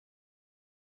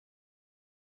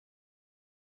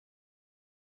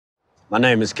My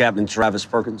name is Captain Travis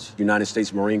Perkins, United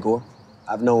States Marine Corps.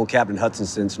 I've known Captain Hudson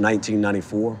since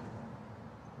 1994.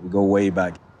 We go way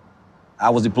back. I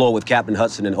was deployed with Captain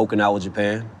Hudson in Okinawa,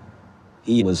 Japan.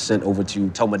 He was sent over to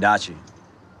Tomodachi.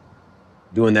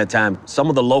 During that time, some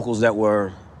of the locals that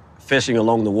were fishing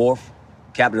along the wharf,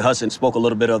 Captain Hudson spoke a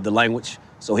little bit of the language,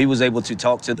 so he was able to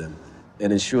talk to them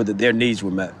and ensure that their needs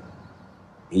were met.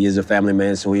 He is a family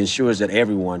man, so he ensures that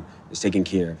everyone is taken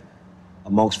care of.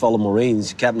 Amongst fellow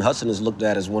Marines, Captain Hudson is looked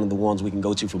at as one of the ones we can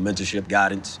go to for mentorship,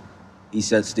 guidance. He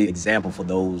sets the example for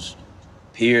those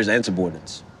peers and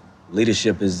subordinates.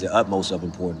 Leadership is the utmost of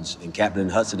importance, and Captain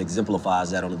Hudson exemplifies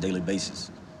that on a daily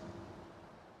basis.